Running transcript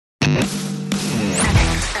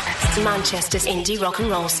Manchester's indie rock and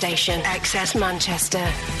roll station, XS Manchester.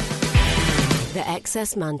 The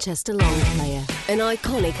XS Manchester Long Player, an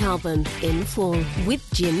iconic album in full with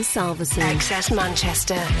Jim Salveson. XS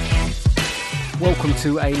Manchester. Welcome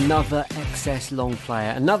to another XS Long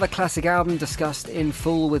Player, another classic album discussed in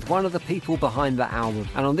full with one of the people behind the album.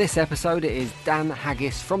 And on this episode it is Dan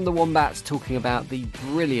Haggis from the Wombats talking about the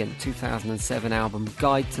brilliant 2007 album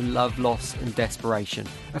Guide to Love, Loss and Desperation.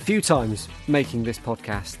 A few times making this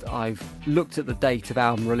podcast I've looked at the date of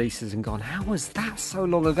album releases and gone, how was that so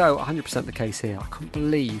long ago? 100% the case here. I couldn't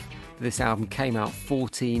believe this album came out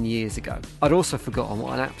 14 years ago. I'd also forgotten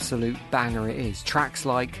what an absolute banger it is. Tracks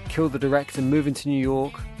like Kill the Director, Moving to New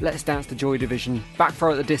York, Let's Dance to Joy Division, Backfire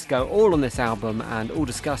at the Disco, all on this album and all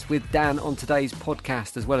discussed with Dan on today's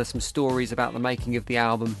podcast, as well as some stories about the making of the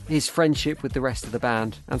album, his friendship with the rest of the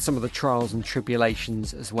band and some of the trials and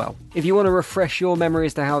tribulations as well. If you want to refresh your memory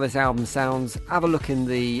as to how this album sounds, have a look in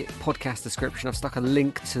the podcast description. I've stuck a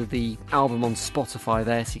link to the album on Spotify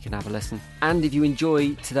there so you can have a listen. And if you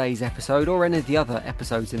enjoy today's episode or any of the other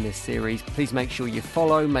episodes in this series, please make sure you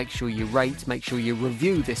follow, make sure you rate, make sure you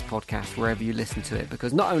review this podcast wherever you listen to it,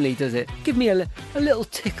 because not only does it give me a little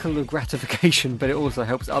tickle of gratification, but it also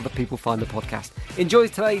helps other people find the podcast. Enjoy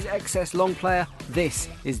today's XS Long Player. This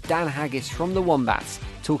is Dan Haggis from the Wombats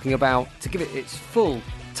talking about, to give it its full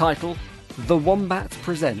title, The Wombats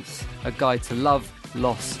Presents A Guide to Love,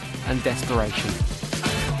 Loss and Desperation.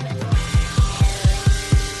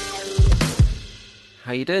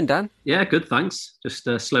 How you doing, Dan? Yeah, good, thanks. Just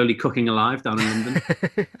slowly cooking alive down in London.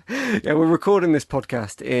 Yeah, we're recording this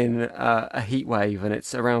podcast in a heat wave, and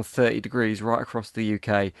it's around 30 degrees right across the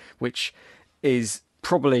UK, which is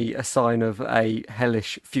probably a sign of a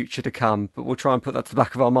hellish future to come, but we'll try and put that to the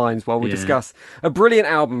back of our minds while we discuss a brilliant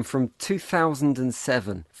album from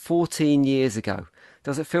 2007, 14 years ago.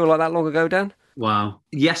 Does it feel like that long ago, Dan? Wow.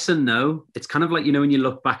 Yes and no. It's kind of like, you know, when you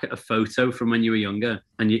look back at a photo from when you were younger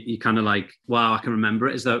and you kind of like, wow, I can remember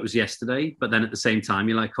it as though it was yesterday. But then at the same time,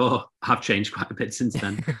 you're like, oh, I've changed quite a bit since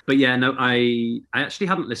then. But yeah, no, I actually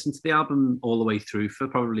hadn't listened to the album all the way through for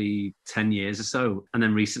probably 10 years or so. And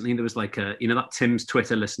then recently there was like that Tim's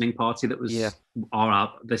Twitter listening party that was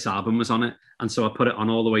this album was on it. And so I put it on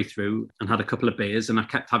all the way through and had a couple of beers, and I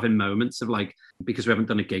kept having moments of like, because we haven't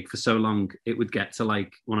done a gig for so long, it would get to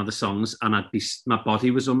like one of the songs and my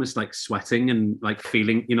body was almost like sweating and like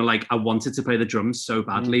feeling, you know, like I wanted to play the drums so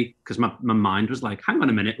badly because my mind was like, hang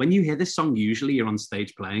on a minute, when you hear this song, usually you're on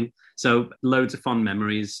stage playing. So loads of fond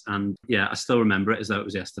memories, and yeah, I still remember it as though it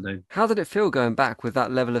was yesterday. How did it feel going back with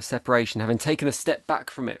that level of separation, having taken a step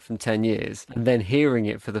back from it from 10 years and then hearing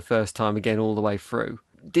it for the first time again all the way through?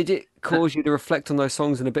 Did it cause you to reflect on those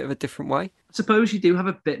songs in a bit of a different way? I suppose you do have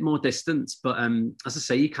a bit more distance, but as I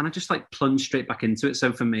say, you kind of just like plunge straight back into it.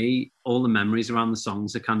 So for me, all the memories around the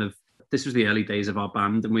songs are kind of, this was the early days of our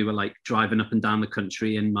band, and we were like driving up and down the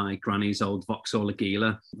country in my granny's old Vauxhall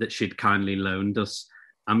Aguila that she'd kindly loaned us.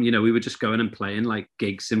 You know, we were just going and playing like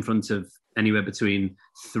gigs in front of anywhere between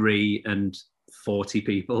 3 and 40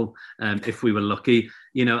 people, if we were lucky,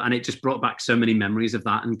 you know, and it just brought back so many memories of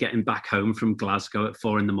that, and getting back home from Glasgow at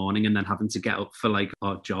 4 a.m. and then having to get up for like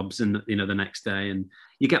our jobs and, you know, the next day, and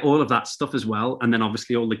you get all of that stuff as well. And then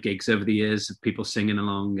obviously all the gigs over the years of people singing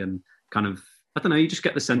along, and kind of, I don't know, you just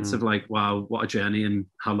get the sense of like, wow, what a journey, and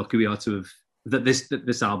how lucky we are to have that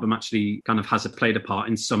this album actually kind of has played a part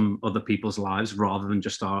in some other people's lives rather than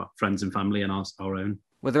just our friends and family and our own.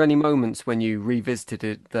 Were there any moments when you revisited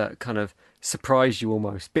it that kind of surprised you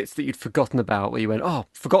almost? Bits that you'd forgotten about where you went, oh,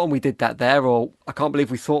 forgotten we did that there, or I can't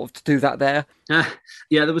believe we thought of to do that there?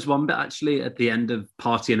 Yeah, there was one bit actually at the end of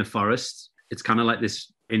Party in a Forest. It's kind of like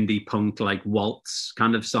this indie punk, like waltz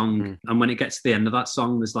kind of song. And when it gets to the end of that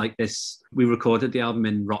song, there's like this, we recorded the album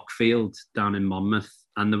in Rockfield down in Monmouth.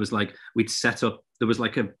 And there was like, we'd set up, there was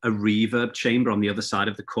like a reverb chamber on the other side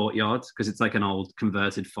of the courtyard because it's like an old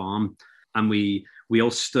converted farm. And we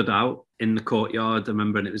all stood out in the courtyard, I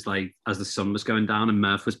remember, and it was like as the sun was going down and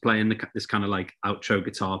Murph was playing this kind of like outro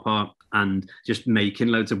guitar part and just making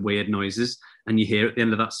loads of weird noises. And you hear at the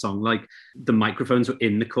end of that song, like the microphones were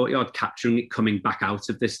in the courtyard capturing it coming back out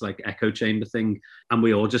of this like echo chamber thing. And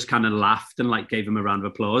we all just kind of laughed and like gave him a round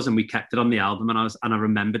of applause, and we kept it on the album, and I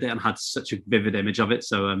remembered it and had such a vivid image of it.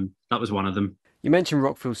 So that was one of them. You mentioned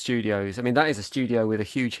Rockfield Studios. I mean, that is a studio with a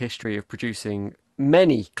huge history of producing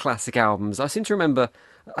many classic albums. I seem to remember,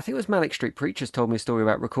 I think it was Manic Street Preachers told me a story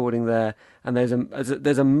about recording there, and there's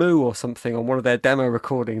a moo or something on one of their demo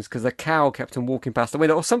recordings because a cow kept on walking past the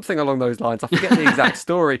window or something along those lines. I forget the exact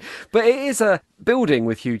story, but it is a building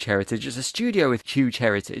with huge heritage. It's a studio with huge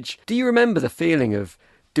heritage. Do you remember the feeling of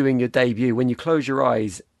doing your debut when you close your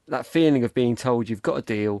eyes, that feeling of being told you've got a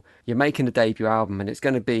deal, you're making a debut album, and it's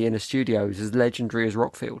going to be in a studios as legendary as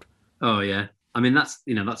Rockfield. Oh yeah. I mean,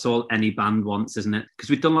 that's all any band wants, isn't it? Because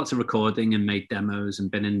we've done lots of recording and made demos and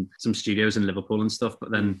been in some studios in Liverpool and stuff. But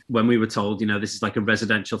then when we were told, this is like a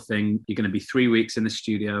residential thing, you're going to be 3 weeks in the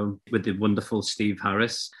studio with the wonderful Steve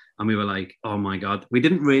Harris. And we were like, oh my God, we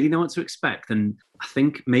didn't really know what to expect. And I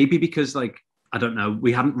think maybe because I don't know,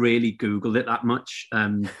 we hadn't really Googled it that much.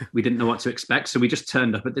 We didn't know what to expect. So we just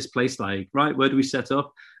turned up at this place like, right, where do we set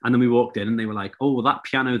up? And then we walked in and they were like, oh, that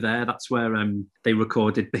piano there, that's where they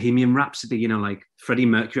recorded Bohemian Rhapsody. Like Freddie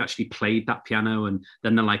Mercury actually played that piano. And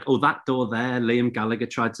then they're like, oh, that door there, Liam Gallagher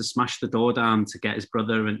tried to smash the door down to get his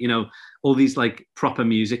brother. And, all these like proper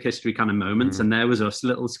music history kind of moments. And there was us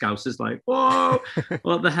little scousers like, whoa,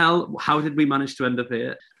 what the hell? How did we manage to end up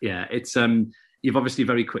here? Yeah, it's, you've obviously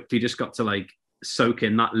very quickly just got to like soak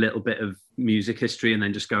in that little bit of music history and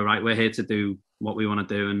then just go, right, we're here to do what we want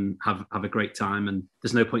to do and have a great time. And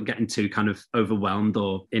there's no point getting too kind of overwhelmed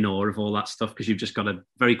or in awe of all that stuff, because you've just got to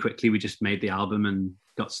very quickly, we just made the album and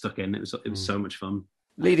got stuck in. It was so much fun.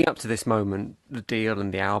 Leading up to this moment, the deal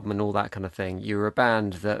and the album and all that kind of thing, you were a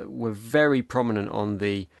band that were very prominent on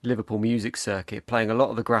the Liverpool music circuit, playing a lot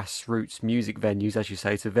of the grassroots music venues, as you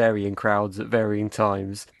say, to varying crowds at varying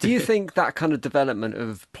times. Do you think that kind of development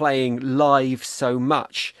of playing live so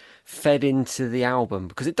much fed into the album?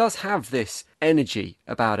 Because it does have this energy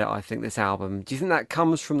about it, I think, this album. Do you think that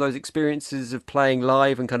comes from those experiences of playing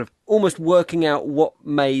live and kind of almost working out what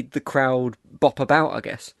made the crowd bop about, I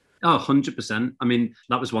guess? Oh, 100%. I mean,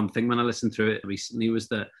 that was one thing when I listened through it recently was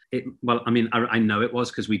that I know it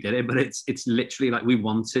was because we did it, but it's literally like we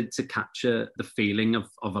wanted to capture the feeling of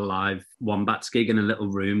a live Wombats gig in a little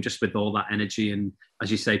room, just with all that energy. And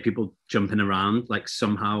as you say, people jumping around, like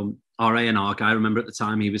somehow our A&R guy, I remember at the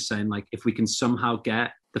time, he was saying like, if we can somehow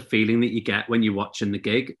get the feeling that you get when you're watching the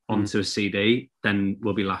gig onto a CD, then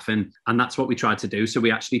we'll be laughing. And that's what we tried to do. So we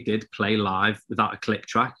actually did play live without a click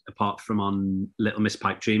track, apart from on Little Miss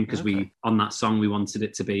Pipe Dream, because on that song, we wanted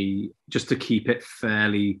it to be just to keep it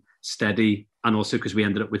fairly steady. And also because we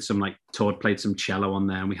ended up with Todd played some cello on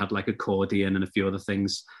there, and we had like accordion and a few other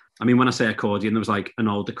things. I mean, when I say accordion, there was like an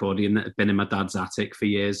old accordion that had been in my dad's attic for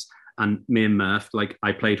years. And me and Murph, like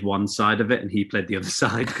I played one side of it and he played the other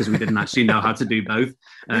side because we didn't actually know how to do both.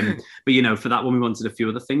 But, for that one, we wanted a few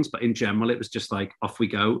other things. But in general, it was just like, off we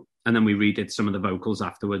go. And then we redid some of the vocals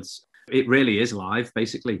afterwards. It really is live,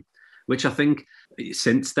 basically, which I think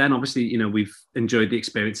since then, obviously, we've enjoyed the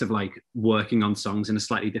experience of like working on songs in a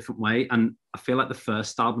slightly different way. And I feel like the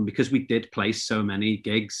first album, because we did play so many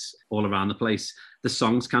gigs all around the place, the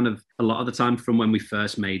songs kind of a lot of the time from when we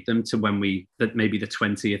first made them to when maybe the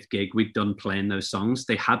 20th gig we'd done playing those songs,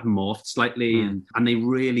 they had morphed slightly and they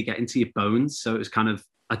really get into your bones. So it was kind of,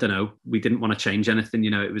 I don't know, we didn't want to change anything,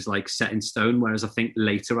 it was like set in stone. Whereas I think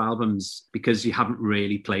later albums, because you haven't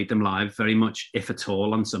really played them live very much, if at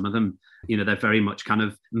all, on some of them, they're very much kind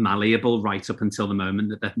of malleable right up until the moment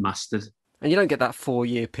that they're mastered. And you don't get that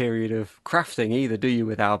 4-year period of crafting either, do you,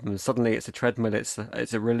 with albums? Suddenly it's a treadmill, it's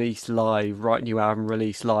a release live, write new album,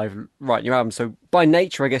 release live, write new album. So by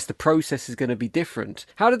nature, I guess the process is going to be different.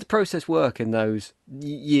 How did the process work in those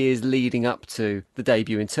years leading up to the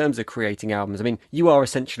debut in terms of creating albums? I mean, you are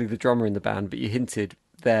essentially the drummer in the band, but you hinted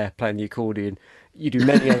there playing the accordion. You do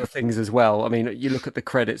many other things as well. I mean, you look at the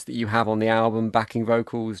credits that you have on the album: backing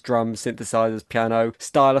vocals, drums, synthesizers, piano,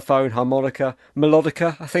 stylophone, harmonica,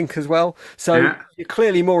 melodica, I think, as well. So You're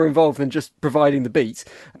clearly more involved than just providing the beat.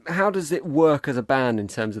 How does it work as a band in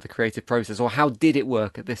terms of the creative process, or how did it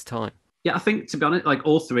work at this time? Yeah, I think, to be honest, like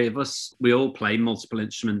all three of us, we all play multiple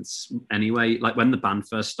instruments anyway. Like when the band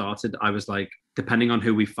first started, I was like, depending on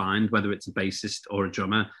who we find, whether it's a bassist or a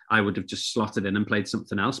drummer, I would have just slotted in and played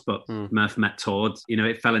something else. But Murph met Todd,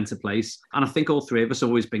 it fell into place. And I think all three of us have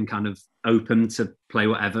always been kind of open to play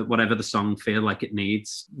whatever the song feel like it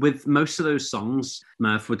needs. With most of those songs,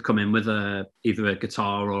 Murph would come in with either a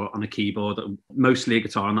guitar or on a keyboard, mostly a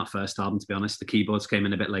guitar on that first album, to be honest. The keyboards came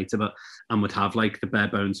in a bit later, and would have like the bare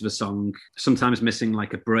bones of a song, sometimes missing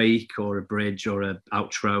like a break or a bridge or an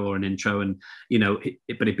outro or an intro. And,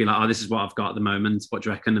 but he'd be like, oh, this is what I've got at the moment. What do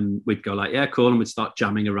you reckon? And we'd go like, yeah, cool. And we'd start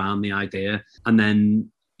jamming around the idea. And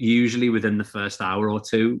then usually within the first hour or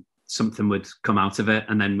two, something would come out of it.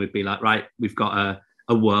 And then we'd be like, right, we've got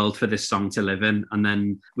a world for this song to live in. And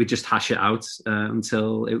then we'd just hash it out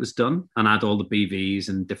until it was done and add all the BVs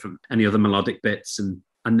and any other melodic bits. And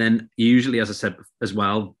And then usually, as I said as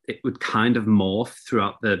well, it would kind of morph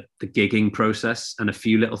throughout the gigging process, and a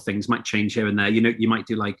few little things might change here and there. You might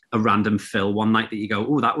do like a random fill one night that you go,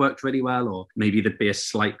 oh, that worked really well. Or maybe there'd be a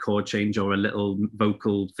slight chord change or a little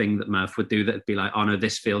vocal thing that Murph would do that'd be like, oh no,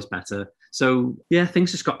 this feels better. So yeah,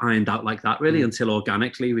 things just got ironed out like that really until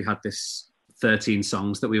organically we had this 13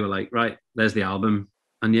 songs that we were like, right, there's the album.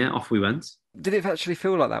 And yeah, off we went. Did it actually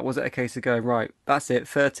feel like that? Was it a case of going, right, that's it,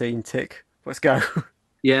 13, tick, let's go?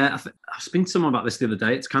 Yeah, I was speaking to someone about this the other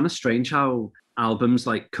day. It's kind of strange how albums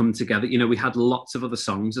like come together. We had lots of other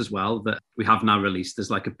songs as well that we have now released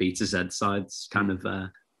as like a B to Z sides kind of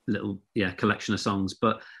little collection of songs.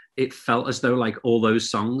 But it felt as though like all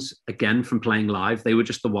those songs, again, from playing live, they were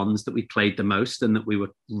just the ones that we played the most and that we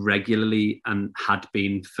were regularly and had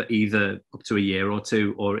been for either up to a year or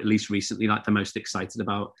two, or at least recently, like the most excited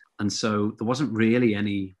about. And so there wasn't really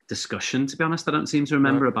any discussion, to be honest. I don't seem to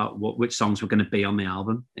remember about which songs were going to be on the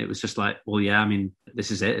album. It was just like, well, yeah, I mean,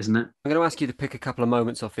 this is it, isn't it? I'm going to ask you to pick a couple of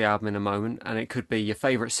moments off the album in a moment, and it could be your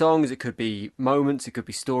favourite songs, it could be moments, it could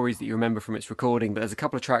be stories that you remember from its recording, but there's a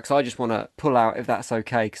couple of tracks I just want to pull out, if that's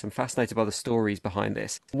okay, because I'm fascinated by the stories behind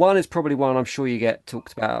this. One is probably one I'm sure you get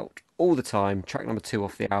talked about all the time, track number 2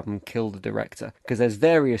 off the album, Kill the Director, because there's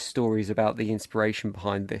various stories about the inspiration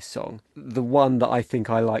behind this song. The one that I think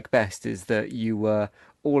I like best is that you were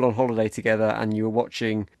all on holiday together and you were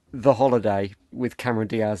watching The Holiday with Cameron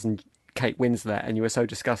Diaz and Kate Winslet, and you were so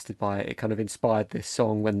disgusted by it, it kind of inspired this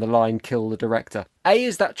song when the line "kill the director." A,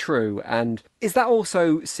 is that true? And is that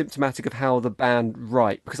also symptomatic of how the band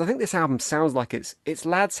write? Because I think this album sounds like it's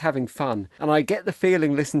lads having fun, and I get the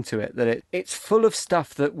feeling, listen to it, that it's full of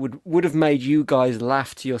stuff that would have made you guys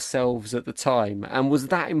laugh to yourselves at the time. And was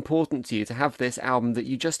that important to you, to have this album that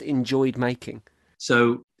you just enjoyed making?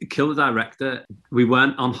 So Kill the Director, we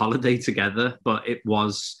weren't on holiday together, but it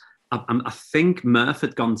was... I think Murph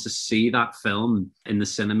had gone to see that film in the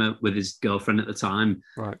cinema with his girlfriend at the time.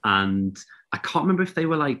 Right. And I can't remember if they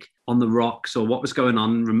were like on the rocks or what was going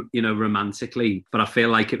on, romantically. But I feel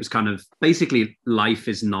like it was kind of basically life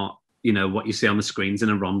is not, what you see on the screens in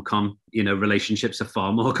a rom-com. Relationships are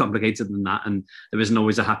far more complicated than that. And there isn't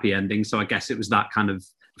always a happy ending. So I guess it was that kind of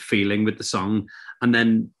feeling with the song. And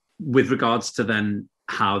then with regards to then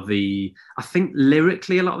how I think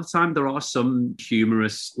lyrically a lot of the time there are some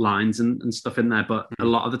humorous lines and stuff in there, but a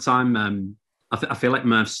lot of the time I feel like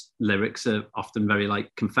Murph's lyrics are often very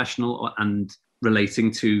like confessional and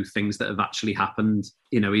relating to things that have actually happened.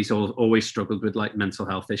 He's always struggled with like mental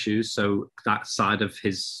health issues, so that side of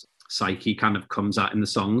his psyche kind of comes out in the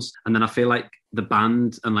songs. And then I feel like the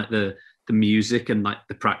band and like the music and like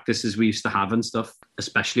the practices we used to have and stuff,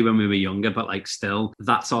 especially when we were younger, but like still,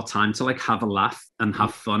 that's our time to like have a laugh and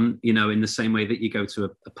have fun, in the same way that you go to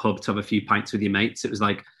a pub to have a few pints with your mates. It was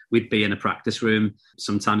like we'd be in a practice room,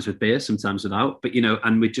 sometimes with beer, sometimes without, but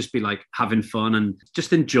and we'd just be like having fun and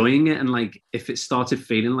just enjoying it. And like if it started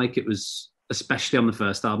feeling like it was, especially on the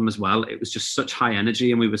first album as well, it was just such high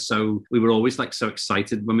energy, and we were always like so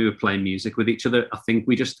excited when we were playing music with each other. I think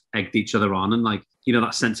we just egged each other on, and like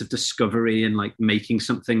that sense of discovery and like making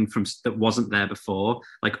something from that wasn't there before,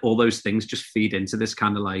 like all those things just feed into this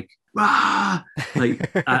kind of like rah! Like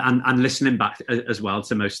and listening back as well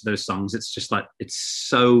to most of those songs, it's just like it's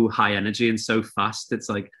so high energy and so fast. It's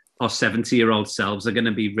like our 70-year-old selves are going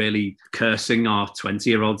to be really cursing our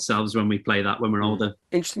 20-year-old selves when we play that when we're older.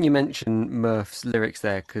 Interesting you mention Murph's lyrics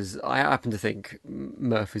there, because I happen to think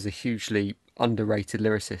Murph is a hugely underrated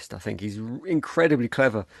lyricist. I think he's incredibly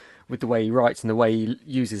clever with the way he writes and the way he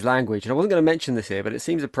uses language. And I wasn't going to mention this here, but it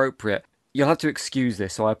seems appropriate. You'll have to excuse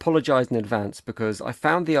this, so I apologise in advance, because I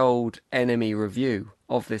found the old Enemy review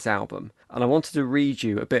of this album, and I wanted to read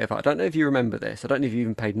you a bit of it. I don't know if you remember this, I don't know if you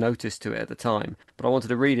even paid notice to it at the time, but I wanted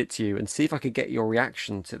to read it to you and see if I could get your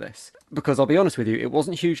reaction to this, because I'll be honest with you, it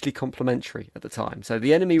wasn't hugely complimentary at the time. So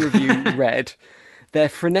the Enemy review read, "Their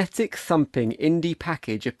frenetic thumping indie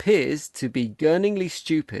package appears to be gurningly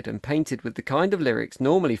stupid and painted with the kind of lyrics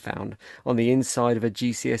normally found on the inside of a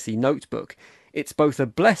GCSE notebook. It's both a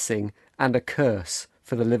blessing and a curse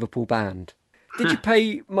for the Liverpool band." Did you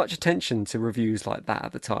pay much attention to reviews like that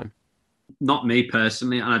at the time? Not me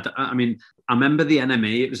personally. And I mean, I remember the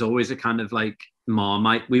NME, it was always a kind of like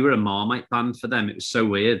Marmite. We were a Marmite band for them. It was so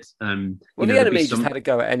weird. Well, the NME just had a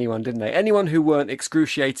go at anyone, didn't they? Anyone who weren't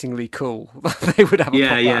excruciatingly cool, they would have a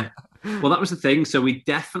pop at. Well, that was the thing. So we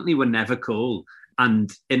definitely were never cool. And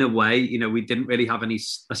in a way, we didn't really have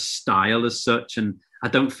a style as such. And I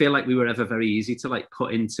don't feel like we were ever very easy to like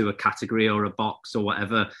put into a category or a box or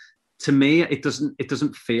whatever. To me, it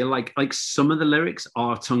doesn't feel like some of the lyrics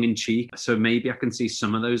are tongue in cheek. So maybe I can see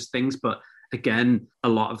some of those things, but again, a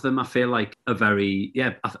lot of them I feel like are very,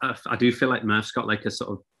 I do feel like Murph's got like a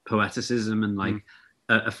sort of poeticism and like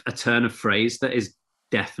a turn of phrase that is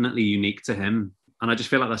definitely unique to him. And I just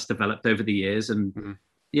feel like that's developed over the years. And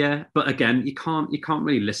yeah, but again, you can't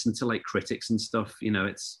really listen to like critics and stuff. You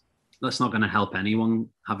know, that's not going to help anyone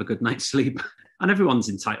have a good night's sleep. And everyone's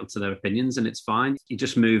entitled to their opinions, and it's fine. You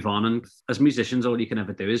just move on. And as musicians, all you can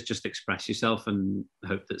ever do is just express yourself and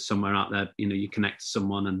hope that somewhere out there, you know, you connect to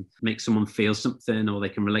someone and make someone feel something, or they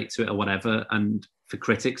can relate to it or whatever. And for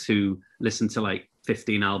critics who listen to like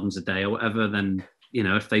 15 albums a day or whatever, then, you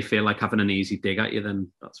know, if they feel like having an easy dig at you, then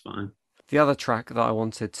that's fine. The other track that I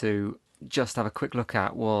wanted to just have a quick look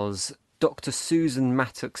at was Dr. Susan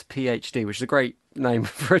Mattock's PhD, which is a great name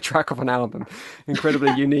for a track of an album.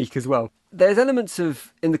 Incredibly unique as well. There's elements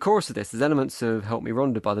of, in the chorus of this, there's elements of Help Me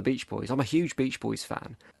Rhonda by the Beach Boys. I'm a huge Beach Boys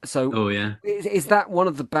fan. So oh, yeah. Is that one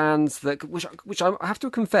of the bands that, which I have to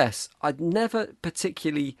confess, I'd never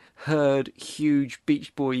particularly heard huge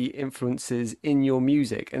Beach Boy influences in your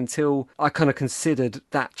music until I kind of considered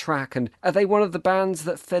that track. And are they one of the bands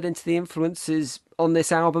that fed into the influences on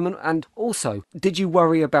this album? And also, did you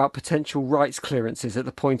worry about potential rights clearances at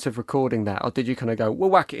the point of recording that? Or did you kind of go, we'll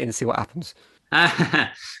whack it in and see what happens?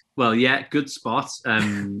 Well, yeah, good spot.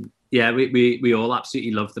 Yeah, we all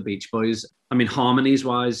absolutely love the Beach Boys. I mean, harmonies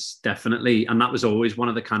wise, definitely. And that was always one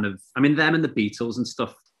of the kind of, I mean, them and the Beatles and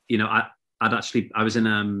stuff, you know, I was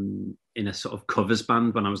in a sort of covers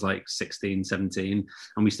band when I was like 16, 17, and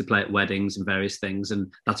we used to play at weddings and various things.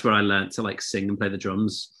 And that's where I learned to like sing and play the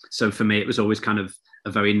drums. So for me, it was always kind of a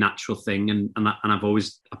very natural thing. And I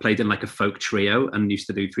played in like a folk trio and used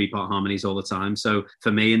to do 3-part harmonies all the time. So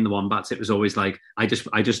for me in the Wombats, it was always like, I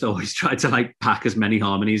just always tried to like pack as many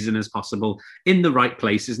harmonies in as possible in the right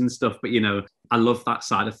places and stuff. But, you know, I love that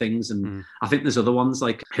side of things. And I think there's other ones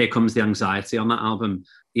like Here Comes the Anxiety on that album.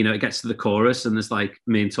 You know, it gets to the chorus and there's like,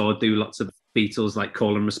 me and Todd do lots of Beatles, like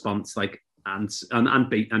call and response, like, and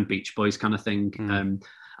Beach Boys kind of thing.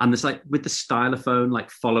 And there's like with the stylophone, like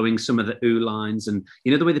following some of the ooh lines, and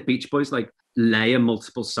you know the way the Beach Boys like layer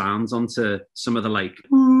multiple sounds onto some of the like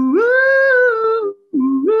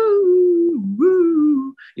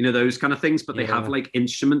you know, those kind of things, but they have like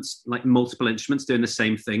instruments, like multiple instruments doing the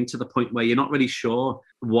same thing to the point where you're not really sure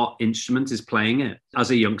what instrument is playing it.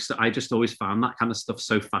 As a youngster, I just always found that kind of stuff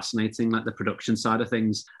so fascinating, like the production side of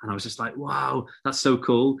things. And I was just like, wow, that's so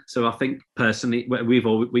cool. So I think personally,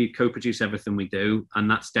 we co-produce everything we do. And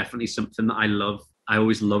that's definitely something that I love. I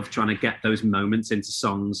always love trying to get those moments into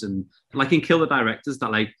songs, and like in Kill the Directors,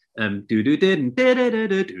 that like do do do do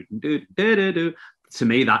do do do. To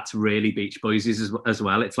me, that's really Beach Boys as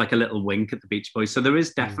well. It's like a little wink at the Beach Boys. So there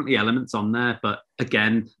is definitely elements on there. But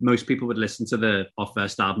again, most people would listen to our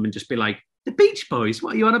first album and just be like, the Beach Boys,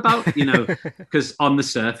 what are you on about? You know, because on the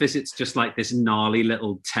surface, it's just like this gnarly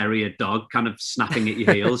little terrier dog kind of snapping at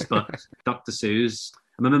your heels. But Dr. Seuss,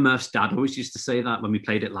 I remember Murph's dad always used to say that when we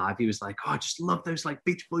played it live. He was like, oh, I just love those like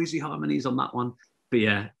Beach Boysy harmonies on that one. But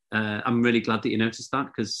yeah, I'm really glad that you noticed that,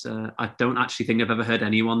 because I don't actually think I've ever heard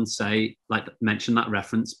anyone mention that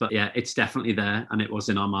reference. But yeah, it's definitely there, and it was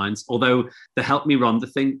in our minds. Although the Help Me Rhonda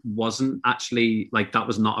thing wasn't actually like, that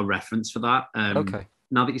was not a reference for that. Okay.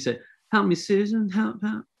 Now that you said, help me Susan,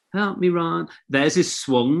 help me Ron, there's his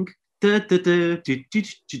swung. Whereas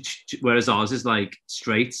ours is like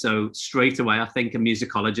straight. So straight away, I think a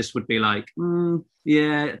musicologist would be like,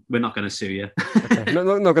 yeah, we're not going to sue you. Okay. Not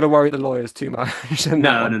going to worry the lawyers too much.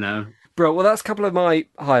 No. Bro, well, that's a couple of my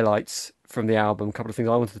highlights from the album, a couple of things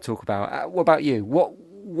I wanted to talk about. What about you?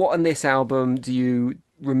 What on this album do you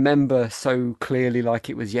remember so clearly like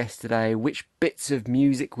it was yesterday? Which bits of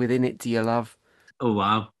music within it do you love? Oh,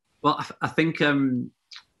 wow. Well, I think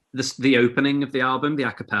the opening of the album, the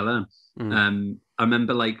a cappella, I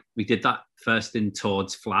remember like we did that first in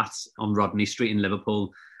Todd's flat on Rodney Street in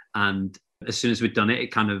Liverpool, and as soon as we'd done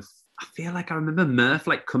it, I feel like I remember Murph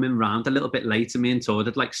like coming round a little bit later. Me and Todd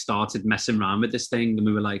had like started messing around with this thing, and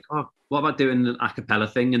we were like, oh, what about doing the a cappella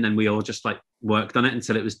thing? And then we all just like worked on it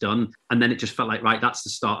until it was done, and then it just felt like, right, that's the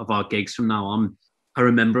start of our gigs from now on. I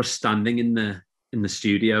remember us standing in the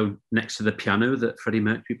studio next to the piano that Freddie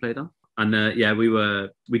Mercury played on. And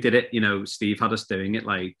we did it, you know, Steve had us doing it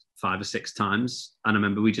like 5 or 6 times. And I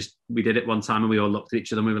remember we did it one time and we all looked at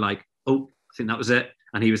each other and we were like, oh, I think that was it.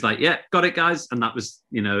 And he was like, yeah, got it, guys. And that was,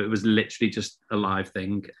 you know, it was literally just a live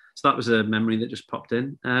thing. So that was a memory that just popped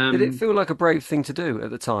in. Did it feel like a brave thing to do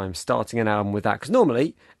at the time, starting an album with that? Because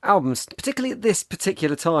normally albums, particularly at this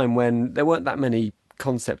particular time when there weren't that many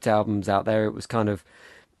concept albums out there, it was kind of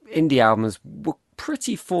indie albums were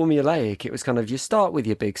pretty formulaic. It was kind of, you start with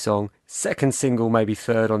your big song, second single, maybe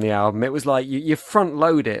third on the album. It was like you front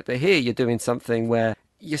load it, but here you're doing something where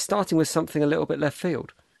you're starting with something a little bit left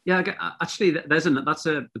field. Yeah, actually, that's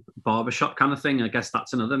a barbershop kind of thing. I guess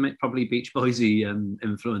that's another probably Beach Boysy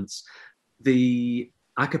influence. The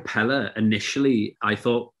a cappella, initially, I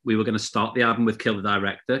thought we were going to start the album with Kill the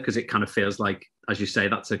Director, because it kind of feels like, as you say,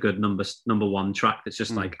 that's a good number one track that's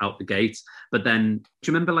just like out the gate. But then,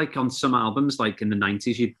 do you remember like on some albums, like in the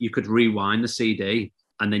 90s, you could rewind the CD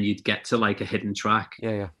and then you'd get to like a hidden track?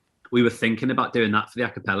 Yeah. We were thinking about doing that for the a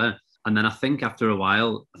cappella. And then I think after a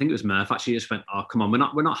while, I think it was Murph actually just went, "Oh, come on,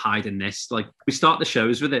 we're not hiding this. Like, we start the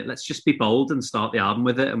shows with it. Let's just be bold and start the album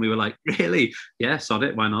with it." And we were like, "Really? Yeah, sod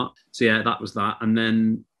it. Why not?" So yeah, that was that. And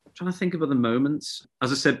then I'm trying to think of other moments.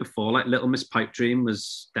 As I said before, like Little Miss Pipe Dream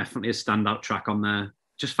was definitely a standout track on there,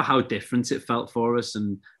 just for how different it felt for us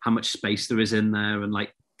and how much space there is in there. And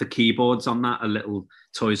like the keyboards on that are little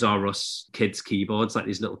Toys R Us kids keyboards, like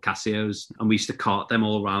these little Casios. And we used to cart them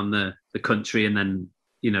all around the country. And then,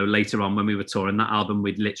 you know, later on when we were touring that album,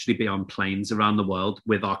 we'd literally be on planes around the world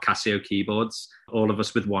with our Casio keyboards, all of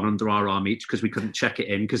us with one under our arm each, because we couldn't check it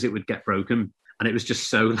in because it would get broken. And it was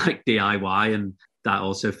just so like DIY, and that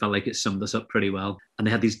also felt like it summed us up pretty well. And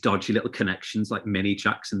they had these dodgy little connections, like mini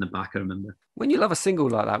tracks in the back, I remember. When you love a single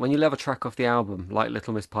like that, when you love a track off the album, like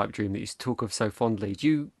Little Miss Pipe Dream that you talk of so fondly, do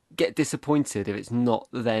you get disappointed if it's not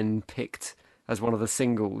then picked as one of the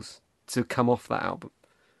singles to come off that album?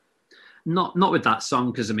 Not with that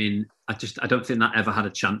song, because I mean, I don't think that ever had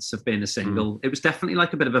a chance of being a single. It was definitely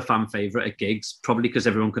like a bit of a fan favorite at gigs, probably because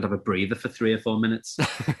everyone could have a breather for 3 or 4 minutes.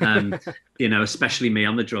 You know, especially me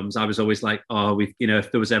on the drums. I was always like,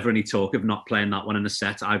 if there was ever any talk of not playing that one in a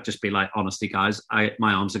set, I'd just be like, honestly, guys,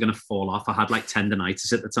 my arms are going to fall off. I had like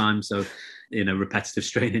tendonitis at the time, so, you know, repetitive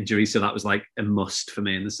strain injury. So that was like a must for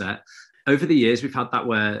me in the set. Over the years, we've had that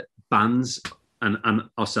where bands and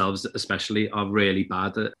ourselves especially are really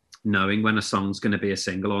bad at knowing when a song's going to be a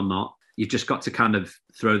single or not. You've just got to kind of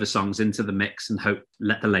throw the songs into the mix and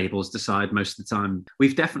let the labels decide most of the time.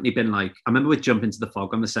 We've definitely been like, I remember with Jump Into the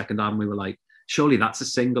Fog on the second album, we were like, surely that's a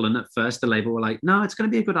single. And at first the label were like, no, it's going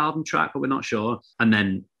to be a good album track, but we're not sure. And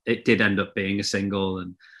then it did end up being a single.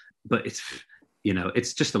 But it's, you know,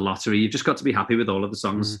 it's just a lottery. You've just got to be happy with all of the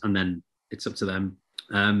songs, and then it's up to them.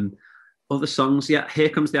 Other songs, yeah, Here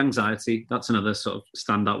Comes the Anxiety. That's another sort of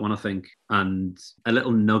standout one, I think. And a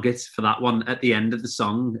little nugget for that one at the end of the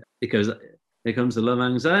song, it goes, "Here comes the love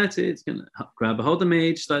anxiety. It's going to grab a hold of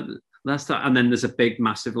me." Just like that's that. And then there's a big,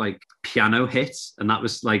 massive like piano hit. And that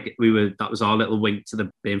was like, that was our little wink to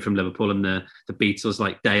being from Liverpool and the Beatles,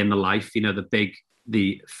 like Day in the Life, you know,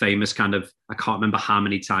 the famous kind of, I can't remember how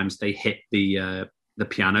many times they hit the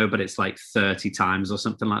piano, but it's like 30 times or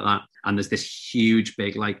something like that. And there's this huge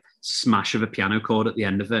big like smash of a piano chord at the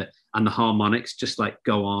end of it, and the harmonics just like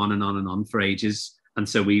go on and on and on for ages. And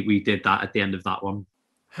so we did that at the end of that one.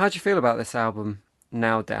 How do you feel about this album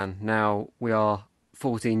now, Dan? Now we are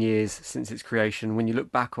 14 years since its creation. When you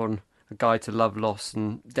look back on A Guide to Love, Loss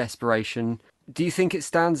and Desperation, do you think it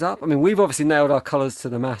stands up? I mean, we've obviously nailed our colours to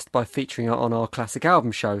the mast by featuring it on our classic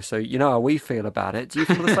album show, so you know how we feel about it. Do you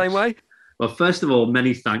feel the same way? Well, first of all,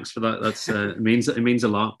 many thanks for that. That's it means a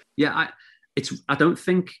lot. Yeah, I don't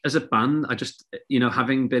think as a band, I just, you know,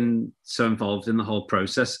 having been so involved in the whole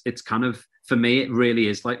process, it's kind of, for me, it really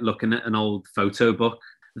is like looking at an old photo book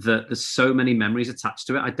that there's so many memories attached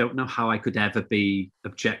to it. I don't know how I could ever be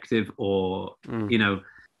objective or, you know,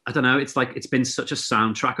 I don't know. It's like, it's been such a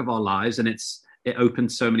soundtrack of our lives, and it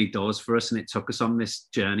opened so many doors for us, and it took us on this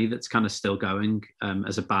journey that's kind of still going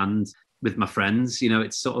as a band with my friends. You know,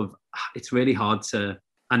 it's sort of, it's really hard to,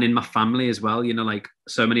 and in my family as well, you know, like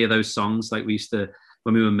so many of those songs, like we used to,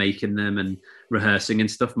 when we were making them and rehearsing and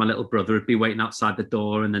stuff, my little brother would be waiting outside the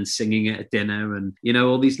door and then singing it at dinner, and, you know,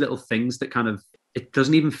 all these little things that kind of, it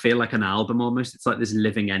doesn't even feel like an album almost. It's like this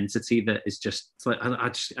living entity that is just, it's like,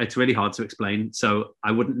 it's really hard to explain. So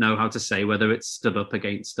I wouldn't know how to say whether it's stood up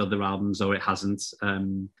against other albums or it hasn't.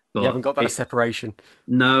 But you haven't got that separation.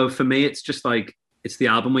 No, for me, it's just like, it's the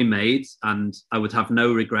album we made, and I would have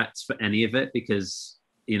no regrets for any of it because,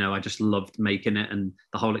 you know, I just loved making it, and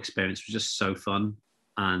the whole experience was just so fun.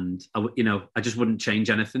 And I just wouldn't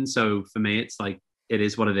change anything. So for me, it's like, it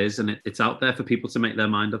is what it is, and it's out there for people to make their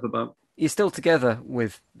mind up about. You're still together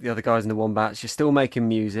with the other guys in the Wombats. You're still making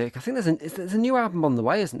music. I think there's a new album on the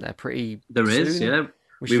way, isn't there? There is, yeah.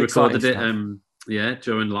 We recorded it,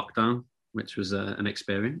 during lockdown, which was an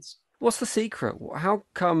experience. What's the secret? How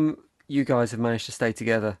come you guys have managed to stay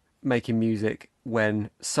together making music when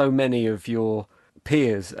so many of your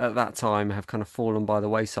peers at that time have kind of fallen by the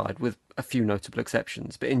wayside, with a few notable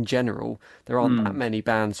exceptions. But in general, there aren't that many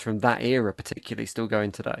bands from that era particularly still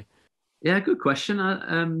going today. Yeah, good question.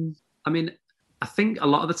 I mean, I think a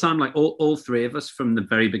lot of the time, like all three of us from the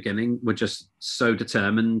very beginning were just so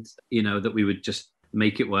determined, that we would just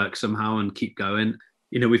make it work somehow and keep going.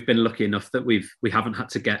 We've been lucky enough that we haven't had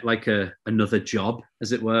to get like another job,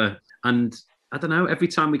 as it were. And I don't know, every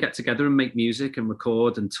time we get together and make music and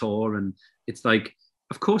record and tour, and it's like,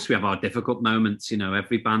 of course we have our difficult moments,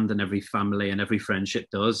 every band and every family and every friendship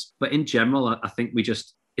does. But in general, I think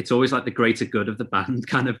it's always like the greater good of the band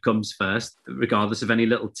kind of comes first, regardless of any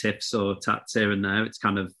little tips or tats here and there. It's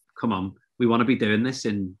kind of, come on, we want to be doing this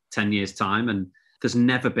in 10 years' time. And there's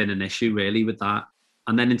never been an issue really with that.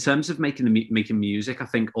 And then in terms of making music, I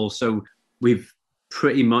think also we've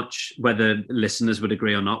pretty much, whether listeners would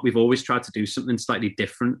agree or not, we've always tried to do something slightly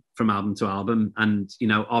different from album to album. And,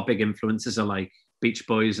 our big influences are like Beach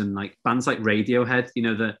Boys and like bands like Radiohead,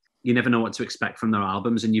 that you never know what to expect from their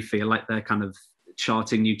albums, and you feel like they're kind of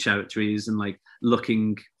charting new territories and like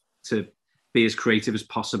looking to be as creative as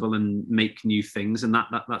possible and make new things. And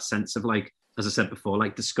that sense of like, as I said before,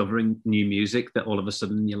 like discovering new music that all of a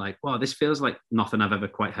sudden you're like, wow, this feels like nothing I've ever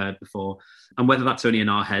quite heard before. And whether that's only in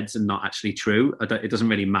our heads and not actually true, it doesn't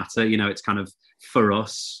really matter. It's kind of, for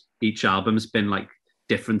us, each album's been like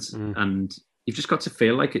different, and you've just got to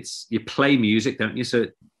feel like you play music, don't you? So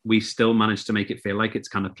we still manage to make it feel like it's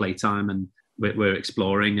kind of playtime, and we're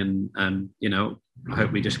exploring, and I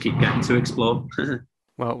hope we just keep getting to explore.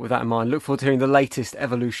 Well, with that in mind, look forward to hearing the latest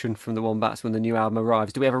evolution from the Wombats when the new album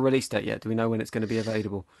arrives. Do we have a release date yet? Do we know when it's going to be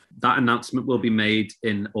available? That announcement will be made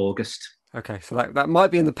in August. Okay, so that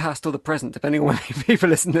might be in the past or the present, depending on when people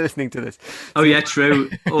listening to this. Oh yeah,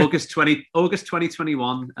 true. August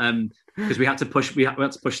 2021. Because we had to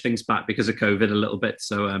push things back because of COVID a little bit.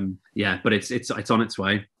 So but it's on its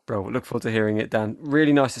way. Bro, look forward to hearing it, Dan.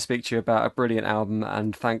 Really nice to speak to you about a brilliant album,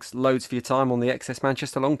 and thanks loads for your time on the XS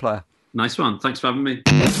Manchester Long Player. Nice one. Thanks for having me.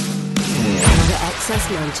 The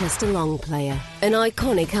XS Manchester Long Player, an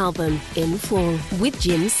iconic album in full with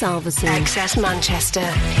Jim Salveson. XS Manchester.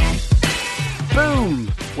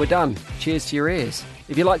 Boom! We're done. Cheers to your ears.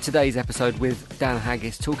 If you like today's episode with Dan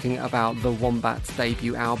Haggis talking about the Wombats'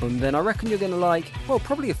 debut album, then I reckon you're going to like, well,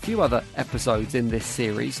 probably a few other episodes in this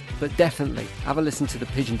series, but definitely have a listen to the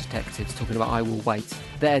Pigeon Detectives talking about I Will Wait,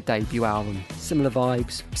 their debut album. Similar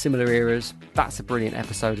vibes, similar eras. That's a brilliant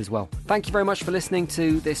episode as well. Thank you very much for listening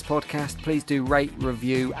to this podcast. Please do rate,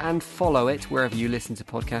 review and follow it wherever you listen to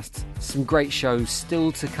podcasts. Some great shows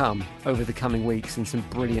still to come over the coming weeks, and some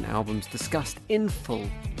brilliant albums discussed in full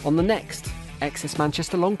on the next XS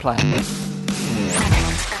Manchester Long Player.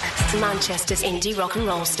 Manchester's indie rock and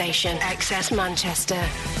roll station, XS Manchester.